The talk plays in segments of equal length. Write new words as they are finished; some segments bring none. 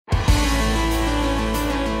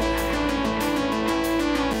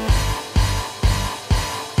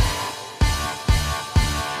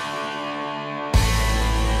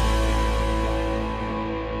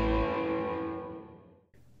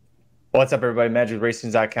What's up, everybody?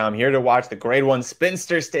 MagicRacing.com here to watch the Grade 1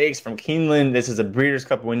 Spinster Stakes from Keeneland. This is a Breeders'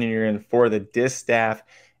 Cup winning year in for the Distaff.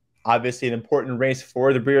 Obviously, an important race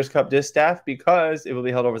for the Breeders' Cup Distaff because it will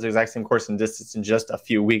be held over the exact same course and distance in just a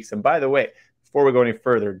few weeks. And by the way, before we go any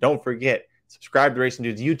further, don't forget, subscribe to Racing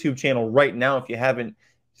Dude's YouTube channel right now if you haven't.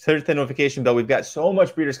 Hit the notification bell. We've got so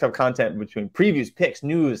much Breeders' Cup content between previews, picks,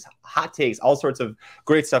 news, hot takes, all sorts of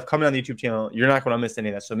great stuff coming on the YouTube channel. You're not going to miss any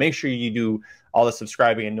of that. So make sure you do all the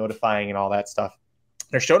subscribing and notifying and all that stuff.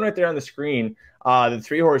 They're shown right there on the screen. The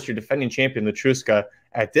three-horse, your defending champion, Latruska,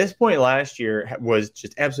 at this point last year was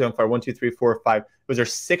just absolutely on fire. 1, 2, 3, 4, 5. It was her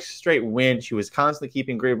 6th straight win. She was constantly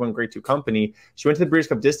keeping Grade 1, Grade 2 company. She went to the Breeders'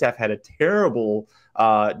 Cup Distaff, had a terrible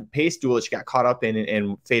pace duel that she got caught up in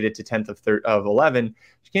and faded to 10th of 11.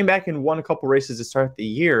 She came back and won a couple races to start the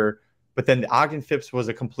year, but then the Ogden Phipps was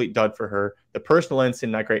a complete dud for her. The personal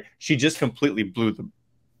ensign, not great. She just completely blew the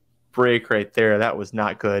break right there. That was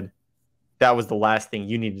not good. That was the last thing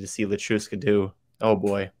you needed to see Latruska do. Oh,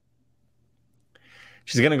 boy.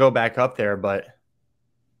 She's going to go back up there, but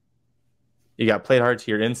you got Played Hard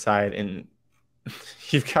to your inside, and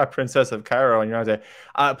you've got Princess of Cairo on your outside.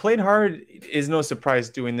 Played Hard is no surprise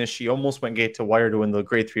doing this. She almost went gate to wire to win the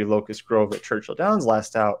Grade 3 Locust Grove at Churchill Downs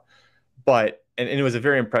last out. But, and it was a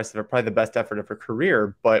very impressive, probably the best effort of her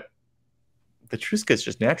career, but Latruska is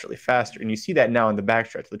just naturally faster. And you see that now in the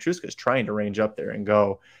backstretch. Latruska is trying to range up there and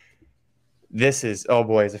go. This is, oh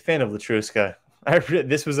boy, as a fan of Latruska,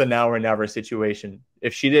 this was a now or never situation.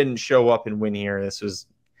 If she didn't show up and win here, this was,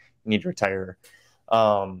 you need to retire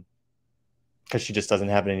her. Because she just doesn't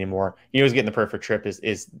have it anymore. You know who's getting the perfect trip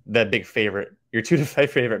is the big favorite. Your 2-5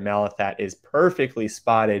 favorite, Malathaat, is perfectly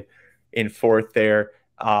spotted in 4th there.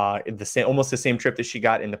 Almost the same trip that she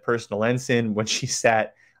got in the personal ensign when she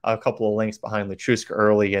sat a couple of lengths behind Latruska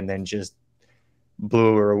early and then just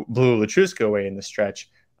blew Latruska away in the stretch.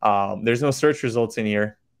 There's no search results in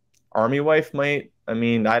here. Army Wife might. I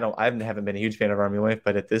mean, I haven't been a huge fan of Army Wife,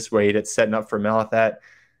 but at this rate, it's setting up for Malathaat.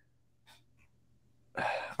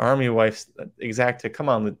 Army Wife's exacta. Come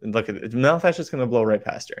on, look at it. Malathaat's just going to blow right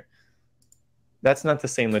past her. That's not the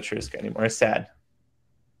same Latruska anymore. It's sad.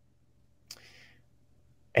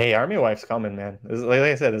 Hey, Army Wife's coming, man. Like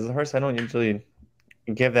I said, this is a horse I don't usually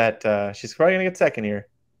give that. She's probably going to get second here.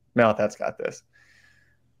 Malathaat's got this.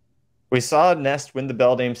 We saw Nest win the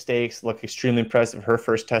Beldame Stakes, look extremely impressive, her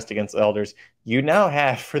first test against Elders. You now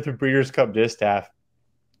have, for the Breeders' Cup Distaff,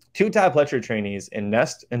 2 Todd Pletcher trainees in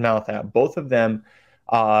Nest and Malathaat, both of them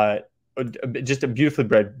just a beautifully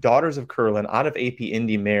bred daughters of Curlin out of AP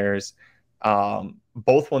Indy mares.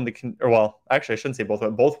 Both won actually I shouldn't say both,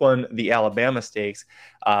 but both won the Alabama Stakes.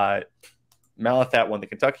 Malathaat won the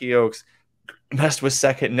Kentucky Oaks. Nest was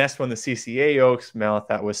second. Nest won the CCA Oaks.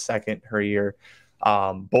 Malathaat was second her year.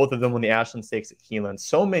 Both of them won the Ashland Stakes at Keeneland.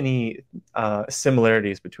 So many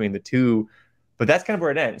similarities between the two, but that's kind of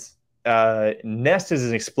where it ends. Nest is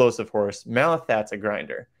an explosive horse. Malathaat's a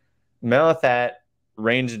grinder. Malathaat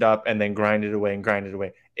ranged up and then grinded away and grinded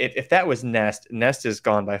away. If that was Nest is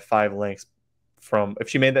gone by 5 lengths from, if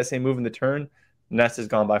she made that same move in the turn, Nest is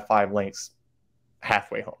gone by 5 lengths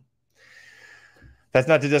halfway home. That's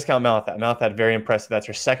not to discount Malathaat. Malathaat, very impressive. That's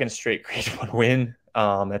her 2nd straight Grade 1 win.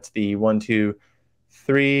 That's the 1, 2,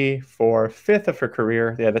 3, 4, 5th of her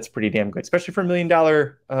career. Yeah, that's pretty damn good, especially for $1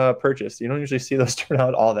 million purchase. You don't usually see those turn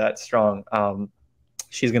out all that strong.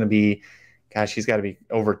 She's going to be, gosh, she's got to be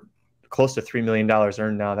over close to $3 million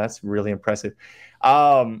earned now. That's really impressive.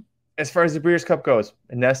 As far as the Breeders' Cup goes,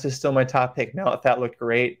 Nest is still my top pick. Malathaat looked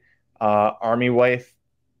great. Army Wife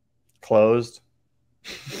closed.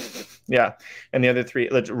 Yeah, and the other 3,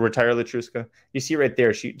 retire Latruska. You see right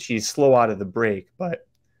there, she's slow out of the break, but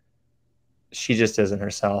she just isn't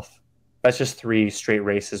herself. That's just 3 straight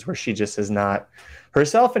races where she just is not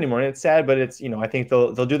herself anymore. And it's sad, but it's, you know, I think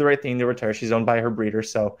they'll do the right thing to retire. She's owned by her breeder,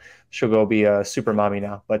 so she'll go be a super mommy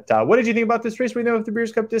now. But what did you think about this race right now with the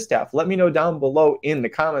Breeders' Cup Distaff? Let me know down below in the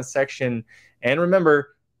comments section. And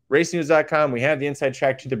remember, RacingNews.com, we have the inside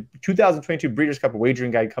track to the 2022 Breeders' Cup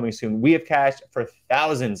wagering guide coming soon. We have cashed for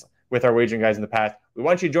thousands with our wagering guides in the past. We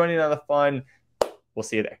want you to join in on the fun. We'll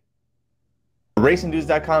see you there.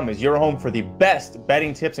 RacingNews.com is your home for the best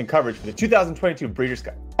betting tips and coverage for the 2022 Breeders'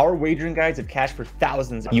 Cup. Our wagering guides have cashed for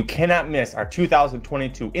thousands. You cannot miss our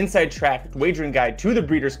 2022 Inside Track wagering guide to the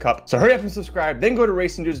Breeders' Cup. So hurry up and subscribe, then go to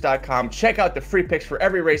RacingNews.com, check out the free picks for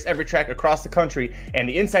every race, every track across the country, and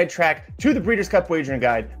the Inside Track to the Breeders' Cup wagering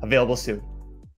guide available soon.